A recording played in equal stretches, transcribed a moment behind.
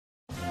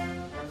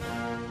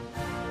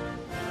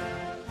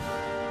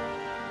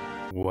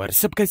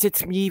What's up, guys?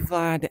 It's me,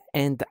 Vlad,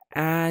 and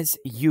as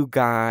you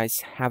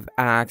guys have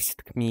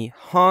asked me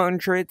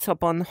hundreds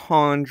upon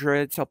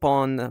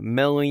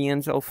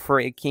millions of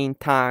freaking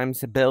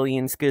times,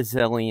 billions,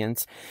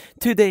 gazillions,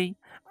 today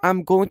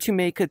I'm going to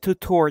make a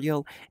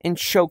tutorial and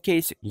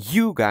showcase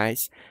you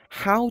guys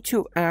how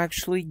to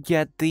actually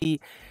get the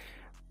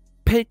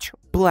pitch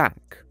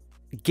black,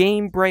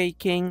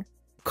 game-breaking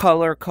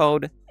color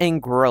code in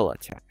Gorilla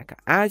Tag.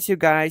 As you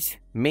guys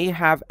may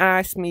have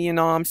asked me,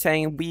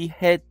 we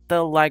hit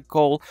the like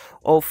goal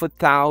of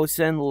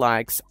 1,000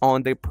 likes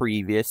on the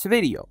previous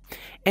video.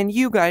 And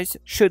you guys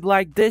should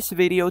like this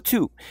video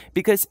too,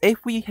 because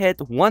if we hit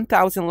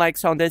 1,000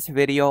 likes on this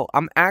video,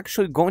 I'm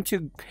actually going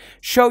to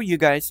show you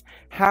guys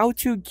how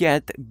to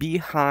get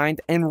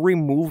behind and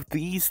remove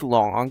these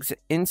logs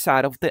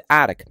inside of the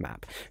attic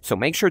map. So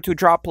make sure to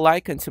drop a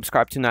like and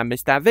subscribe to not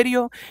miss that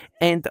video,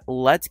 and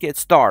let's get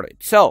started.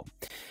 So,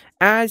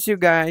 as you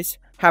guys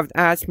have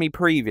asked me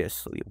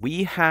previously,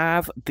 we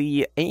have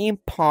the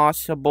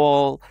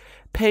impossible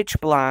pitch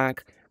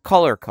black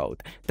color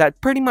code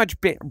that pretty much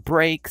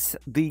breaks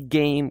the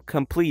game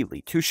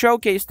completely. To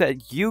showcase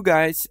that you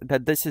guys,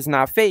 that this is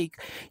not fake,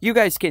 you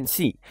guys can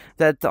see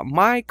that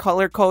my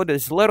color code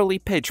is literally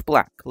pitch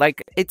black.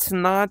 Like, it's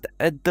not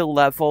at the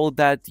level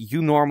that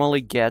you normally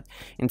get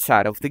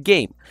inside of the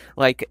game.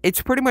 Like,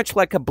 it's pretty much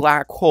like a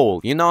black hole,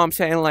 you know what I'm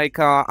saying? Like,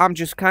 I'm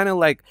just kind of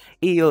like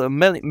a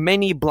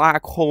mini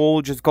black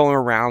hole just going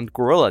around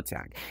Gorilla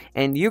Tag.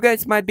 And you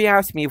guys might be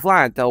asking me,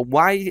 Vlad,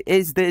 why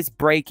is this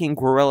breaking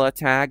Gorilla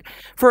Tag?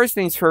 First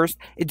things first,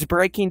 it's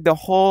breaking the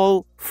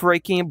whole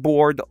freaking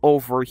board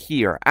over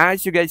here.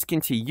 As you guys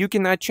can see, you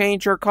cannot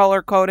change your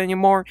color code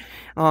anymore.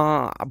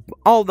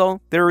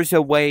 Although there is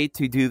a way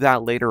to do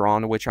that later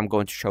on, which I'm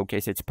going to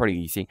showcase. It's pretty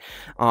easy.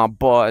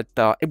 But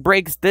it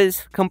breaks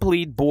this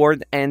complete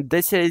board, and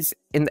this is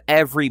in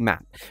every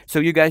map. So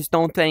you guys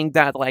don't think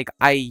that like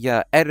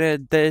I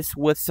edited this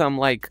with some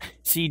like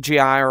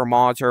CGI or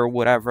mods or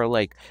whatever.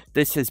 Like,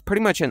 this is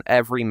pretty much in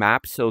every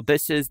map. So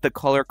this is the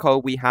color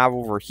code we have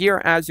over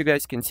here, as you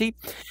guys can see.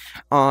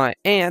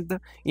 And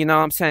you know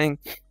what I'm saying,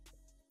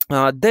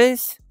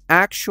 this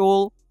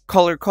actual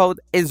color code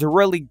is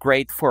really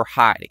great for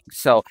hiding.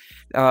 So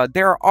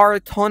there are a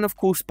ton of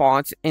cool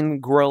spots in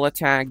Gorilla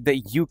Tag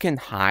that you can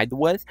hide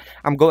with.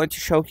 I'm going to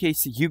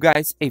showcase you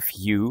guys a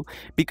few,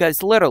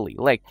 because literally,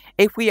 like,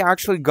 if we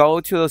actually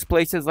go to those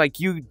places, like,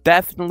 you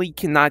definitely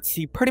cannot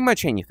see pretty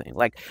much anything.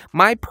 Like,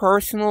 my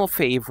personal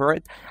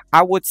favorite,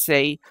 I would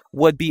say,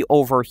 would be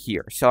over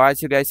here. So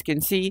as you guys can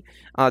see,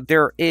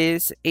 there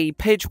is a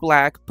pitch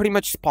black pretty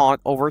much spot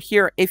over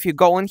here. If you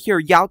go in here,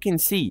 y'all can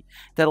see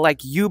that,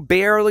 like, you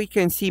barely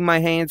can see my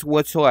hands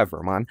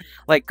whatsoever, man.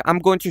 Like, I'm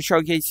going to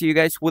showcase you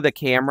guys with a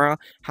camera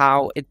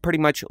how it pretty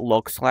much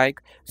looks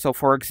like. So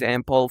for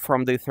example,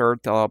 from the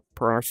third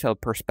person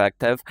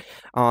perspective,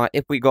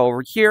 if we go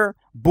over here,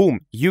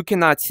 boom, you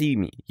cannot see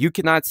me.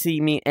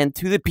 And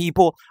to the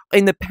people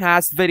in the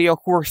past video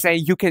who are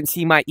saying you can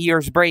see my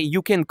ears, Bray,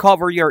 you can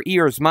cover your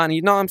ears, man.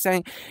 You know what I'm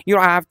saying? You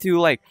don't have to,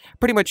 like,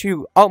 pretty much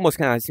you almost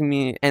cannot see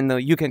me, and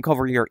you can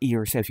cover your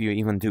ears if you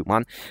even do,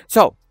 man.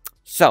 So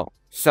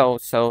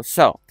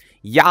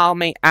y'all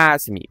may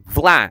ask me,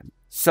 Vlad,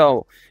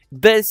 so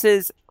this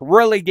is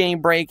really game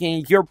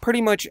breaking. You're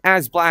pretty much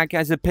as black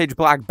as a pitch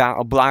black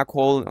black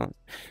hole,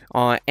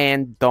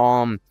 and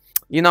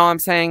you know what I'm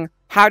saying?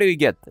 How do you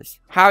get this?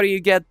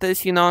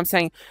 You know what I'm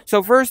saying?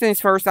 So first things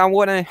first, I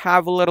want to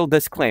have a little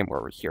disclaimer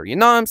over here. You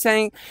know what I'm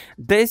saying?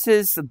 This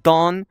is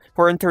done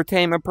for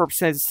entertainment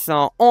purposes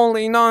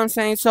only, you know what I'm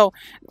saying? So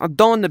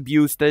don't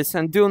abuse this,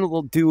 and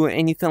don't do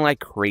anything like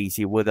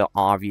crazy with it,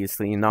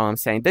 obviously, you know what I'm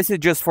saying? This is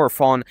just for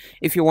fun.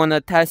 If you want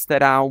to test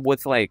it out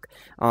with, like,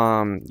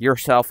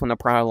 yourself in a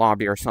private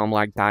lobby or something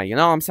like that, you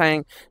know what I'm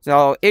saying?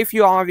 So if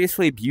you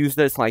obviously abuse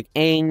this, like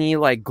any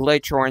like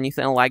glitch or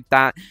anything like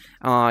that,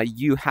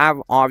 you have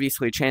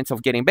obviously a chance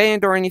of getting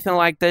banned or anything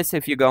like this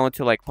if you go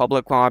into like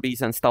public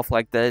lobbies and stuff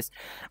like this.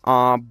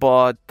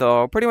 But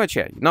pretty much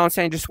it, you know what I'm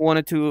saying? Just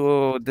wanted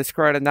to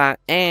discredit that.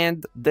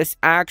 And this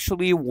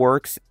actually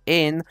works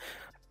in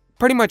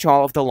pretty much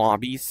all of the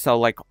lobbies, so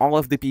like all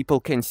of the people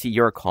can see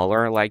your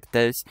color like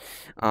this,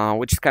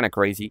 which is kind of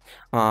crazy,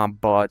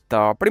 but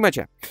pretty much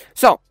it.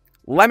 So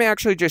let me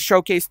actually just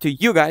showcase to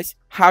you guys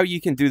how you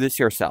can do this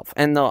yourself.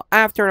 And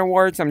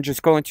afterwards, I'm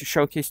just going to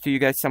showcase to you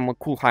guys some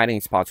cool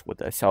hiding spots with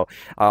this. So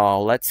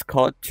let's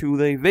cut to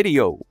the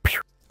video.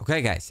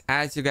 Okay, guys,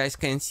 as you guys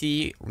can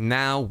see,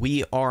 now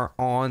we are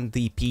on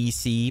the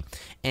PC.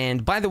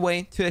 And by the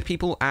way, to the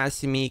people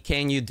asking me,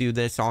 can you do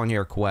this on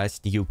your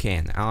Quest? You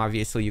can.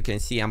 Obviously, you can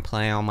see I'm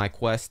playing on my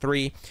Quest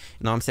 3. You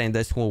know what I'm saying?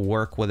 This will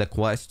work with a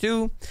Quest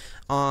 2.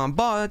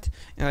 But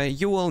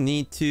you will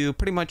need to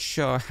pretty much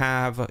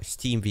have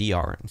Steam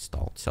VR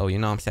installed. So, you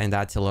know what I'm saying?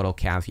 That's a little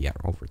caveat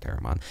over there,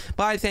 man.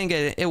 But I think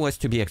it was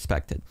to be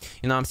expected.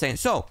 You know what I'm saying?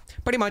 So,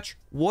 pretty much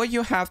what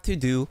you have to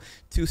do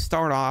to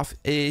start off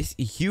is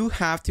you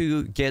have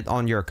to get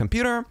on your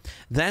computer,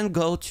 then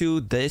go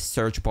to this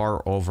search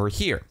bar over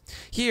here.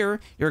 Here,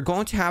 you're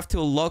going to have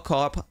to look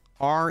up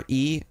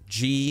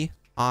REGI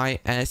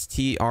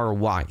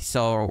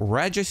So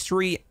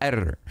registry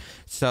editor.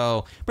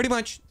 So pretty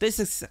much this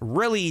is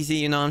really easy,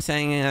 you know what I'm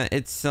saying?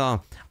 It's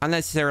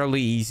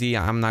unnecessarily easy,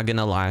 I'm not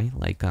gonna lie.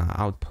 Like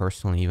I would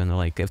personally, even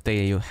like if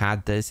they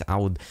had this, I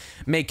would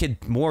make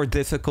it more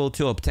difficult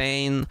to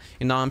obtain,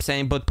 you know what I'm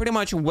saying? But pretty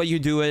much what you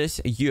do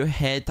is you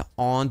hit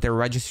on the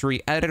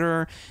registry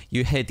editor,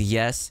 you hit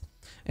yes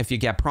if you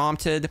get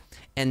prompted,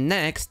 and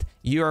next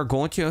you are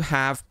going to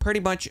have pretty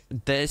much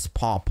this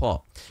pop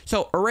up.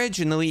 So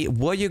originally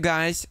what you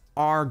guys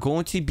are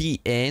going to be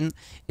in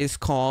is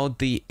called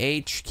the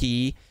H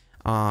key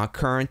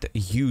current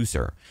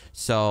user.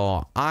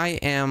 So I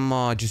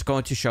am just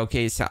going to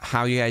showcase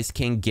how you guys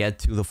can get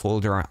to the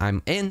folder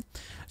I'm in.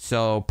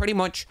 So pretty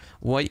much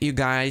what you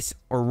guys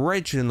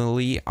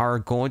originally are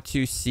going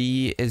to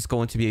see is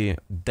going to be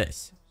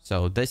this.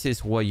 So this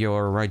is what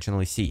you're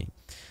originally seeing.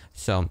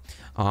 So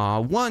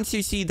once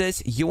you see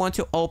this, you want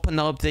to open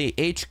up the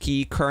H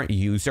key current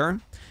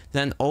user,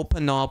 then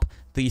open up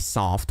the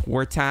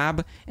software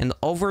tab, and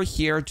over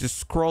here just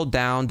scroll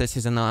down. This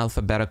is in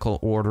alphabetical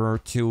order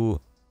to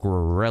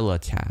Gorilla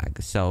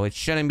Tag. So it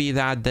shouldn't be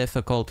that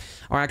difficult,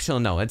 or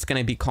actually no, it's going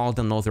to be called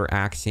another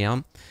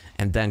axiom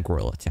and then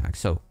Gorilla Tag.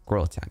 So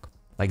Gorilla Tag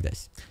like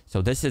this.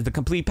 So this is the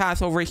complete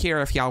path over here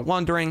if y'all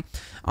wondering,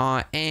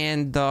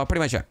 and pretty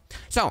much it.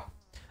 So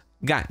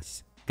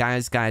guys,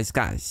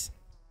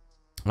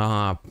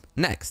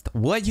 next,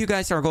 what you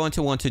guys are going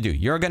to want to do,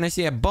 you're gonna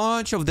see a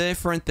bunch of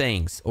different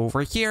things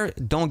over here.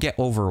 Don't get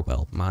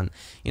overwhelmed, man,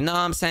 you know what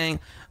I'm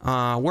saying?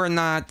 We're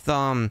not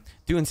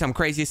doing some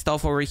crazy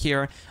stuff over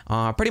here.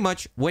 Pretty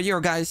much what you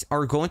guys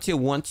are going to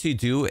want to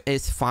do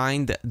is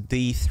find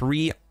the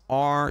 3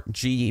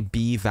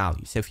 RGB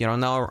values. If you don't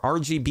know,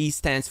 RGB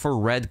stands for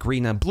red,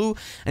 green, and blue,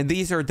 and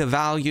these are the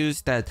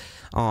values that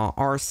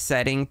are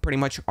setting pretty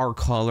much our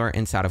color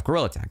inside of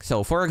Gorilla Tag.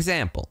 So for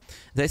example,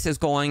 this is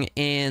going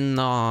in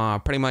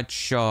pretty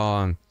much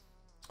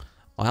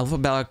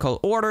alphabetical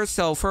order.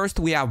 So first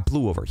we have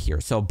blue over here.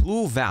 So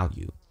blue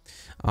value,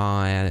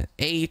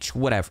 H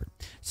whatever.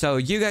 So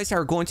you guys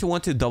are going to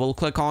want to double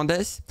click on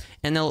this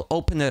and it'll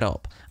open it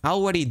up. I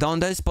already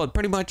done this, but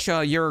pretty much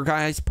your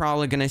guys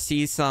probably gonna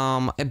see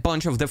a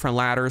bunch of different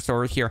ladders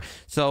over here.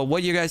 So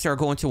what you guys are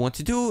going to want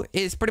to do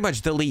is pretty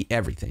much delete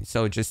everything.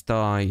 So just you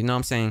know what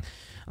I'm saying,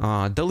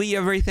 delete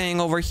everything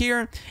over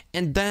here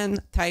and then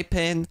type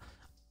in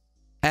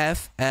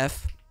F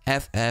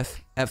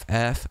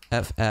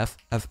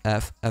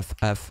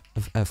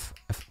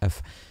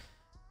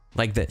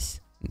like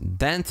this.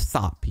 Then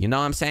stop, you know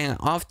what I'm saying?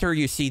 After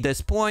you see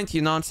this point,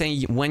 you know what I'm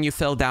saying, when you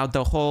filled out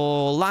the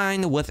whole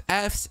line with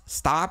F's,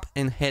 stop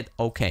and hit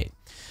OK.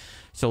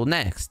 So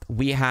next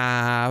we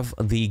have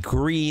the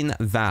green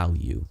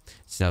value.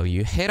 So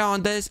you hit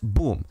on this,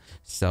 boom.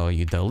 So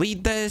you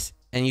delete this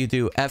and you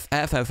do F. Yo,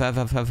 I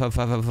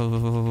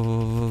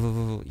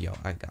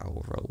got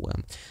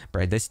overwhelmed.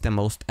 Bro, this is the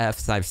most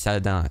F's I've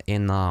said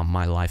in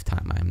my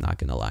lifetime. I'm not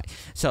gonna lie.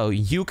 So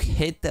you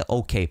hit the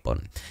OK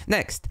button.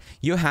 Next,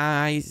 you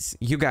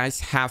guys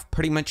have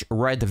pretty much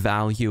red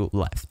value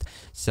left.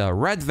 So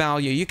red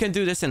value, you can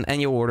do this in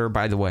any order,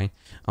 by the way.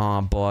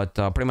 But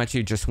pretty much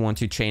you just want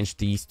to change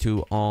these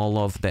to all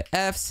of the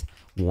F's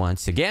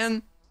once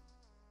again.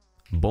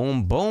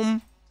 Boom,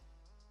 boom,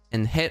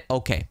 and hit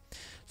OK.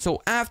 So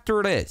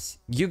after this,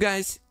 you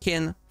guys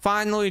can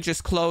finally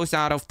just close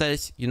out of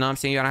this. You know what I'm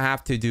saying? You don't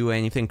have to do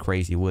anything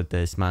crazy with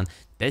this, man.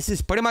 This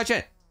is pretty much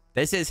it.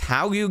 This is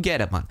how you get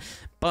it, man.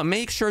 But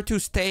make sure to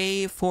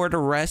stay for the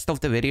rest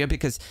of the video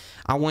because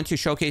I want to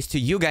showcase to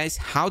you guys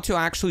how to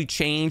actually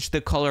change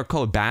the color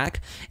code back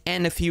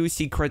and a few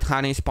secret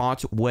hiding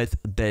spots with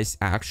this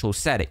actual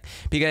setting.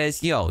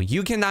 Because, yo,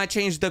 you cannot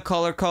change the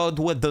color code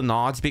with the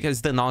nodes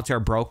because the nodes are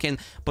broken,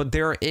 but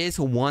there is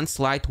one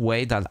slight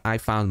way that I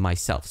found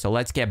myself. So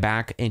let's get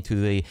back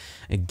into the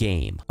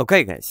game.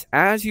 Okay, guys,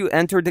 as you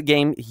enter the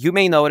game, you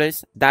may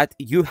notice that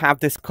you have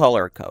this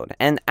color code.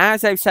 And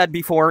as I've said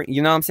before,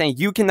 you know what I'm saying,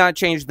 you cannot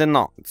change the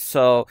nodes.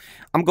 So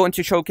I'm going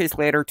to showcase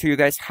later to you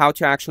guys how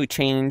to actually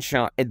change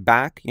it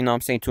back, you know what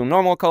I'm saying, to a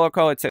normal color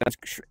code.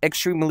 It's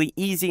extremely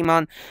easy,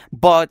 man,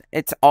 but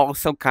it's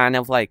also kind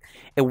of like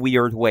a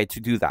weird way to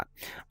do that.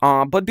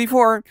 But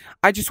before,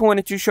 I just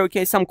wanted to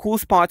showcase some cool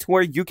spots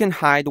where you can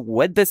hide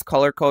with this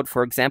color code.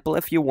 For example,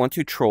 if you want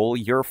to troll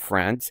your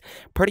friends,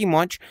 pretty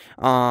much,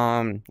 you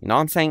know what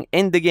I'm saying,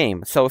 in the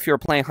game. So if you're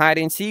playing hide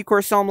and seek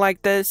or something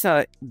like this,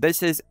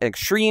 this is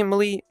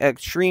extremely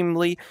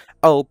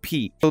OP.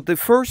 So the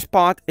first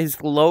spot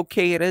is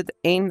located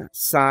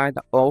inside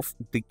of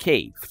the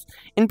caves,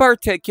 in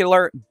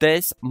particular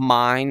this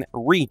mine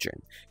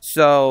region.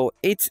 So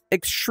it's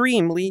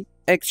extremely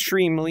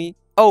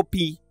OP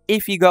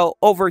if you go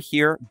over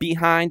here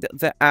behind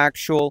the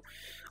actual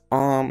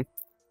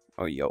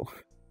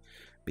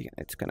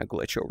It's gonna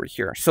glitch over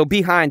here. So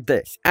behind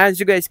this, as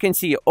you guys can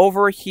see,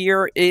 over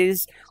here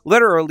is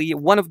literally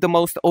one of the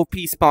most OP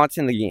spots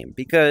in the game,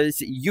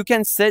 because you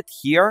can sit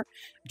here,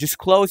 just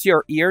close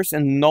your ears,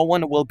 and no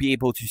one will be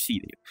able to see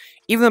you.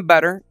 Even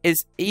better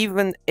is,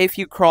 even if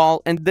you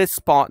crawl in this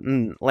spot,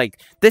 and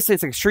like this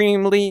is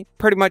extremely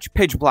pretty much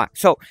pitch black.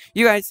 So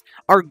you guys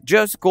are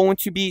just going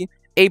to be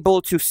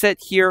able to sit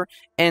here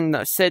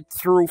and sit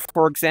through,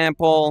 for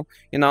example,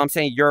 you know what I'm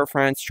saying, your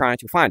friends trying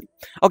to find you.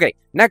 Okay,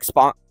 next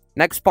spot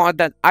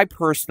that I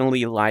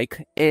personally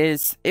like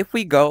is if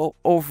we go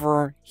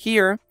over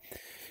here.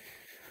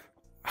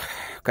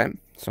 Okay,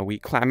 so we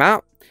climb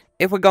out.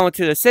 If we go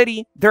into the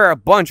city, there are a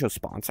bunch of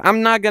spawns.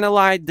 I'm not gonna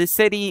lie, the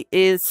city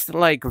is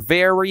like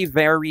very,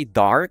 very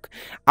dark.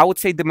 I would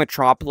say the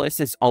metropolis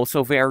is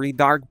also very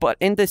dark, but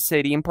in the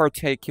city in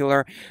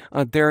particular,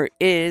 there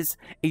is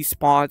a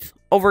spot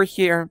over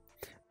here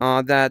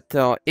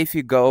that if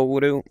you go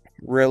to,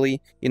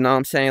 really, you know what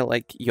I'm saying,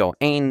 like, yo,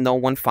 ain't no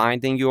one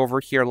finding you over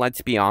here,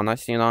 let's be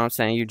honest, you know what I'm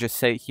saying, you just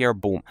sit here,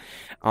 boom,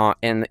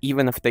 and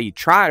even if they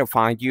try to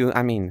find you,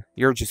 I mean,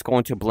 you're just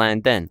going to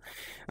blend in,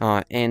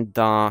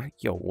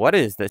 yo, what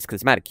is this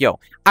cosmetic? Yo,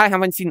 I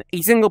haven't seen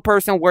a single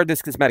person wear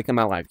this cosmetic in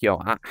my life. Yo,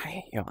 I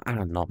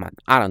don't know,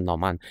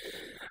 man.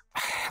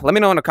 Let me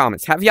know in the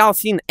comments. Have y'all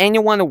seen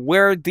anyone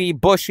wear the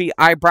bushy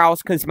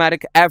eyebrows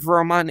cosmetic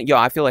ever, man? Yo,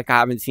 I feel like I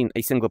haven't seen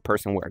a single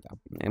person wear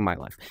that in my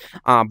life.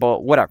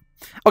 But whatever.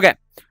 Okay,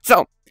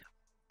 so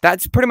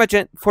that's pretty much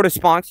it for the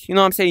spawns. You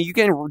know what I'm saying? You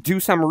can do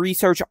some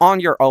research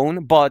on your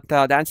own, but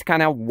that's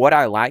kind of what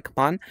I like,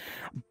 man.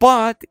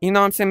 But, you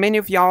know what I'm saying? Many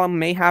of y'all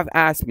may have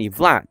asked me,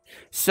 Vlad,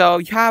 so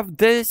you have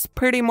this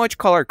pretty much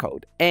color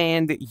code,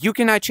 and you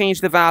cannot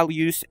change the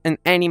values in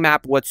any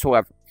map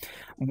whatsoever.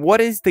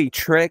 What is the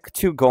trick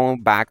to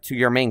going back to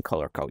your main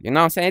color code? You know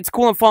what I'm saying? It's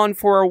cool and fun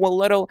for a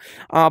little,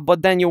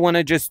 but then you want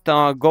to just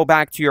go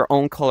back to your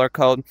own color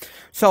code.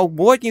 So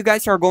what you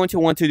guys are going to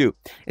want to do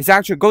is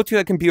actually go to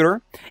the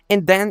computer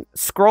and then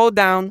scroll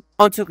down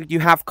until you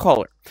have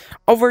color.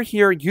 Over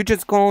here, you're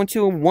just going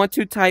to want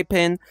to type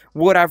in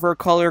whatever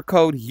color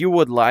code you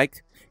would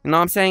like. You know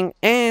what I'm saying?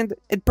 And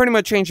it pretty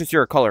much changes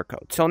your color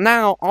code. So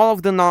now all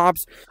of the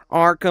knobs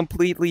are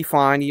completely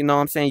fine. You know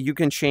what I'm saying? You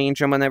can change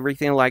them and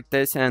everything like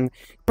this, and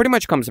pretty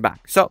much comes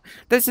back. So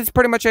this is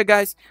pretty much it,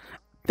 guys.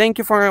 Thank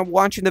you for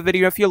watching the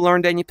video. If you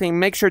learned anything,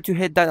 make sure to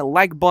hit that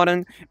like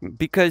button,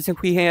 because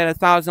if we hit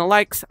 1,000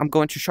 likes, I'm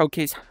going to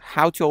showcase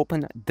how to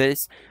open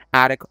this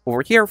attic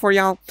over here for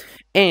y'all.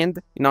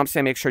 And, you know what I'm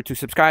saying, make sure to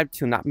subscribe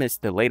to not miss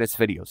the latest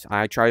videos.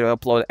 I try to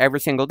upload every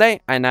single day,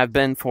 and I've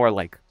been for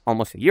like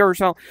almost a year or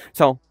so.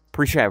 So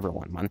appreciate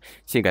everyone, man.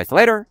 See you guys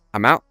later.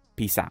 I'm out.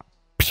 Peace out.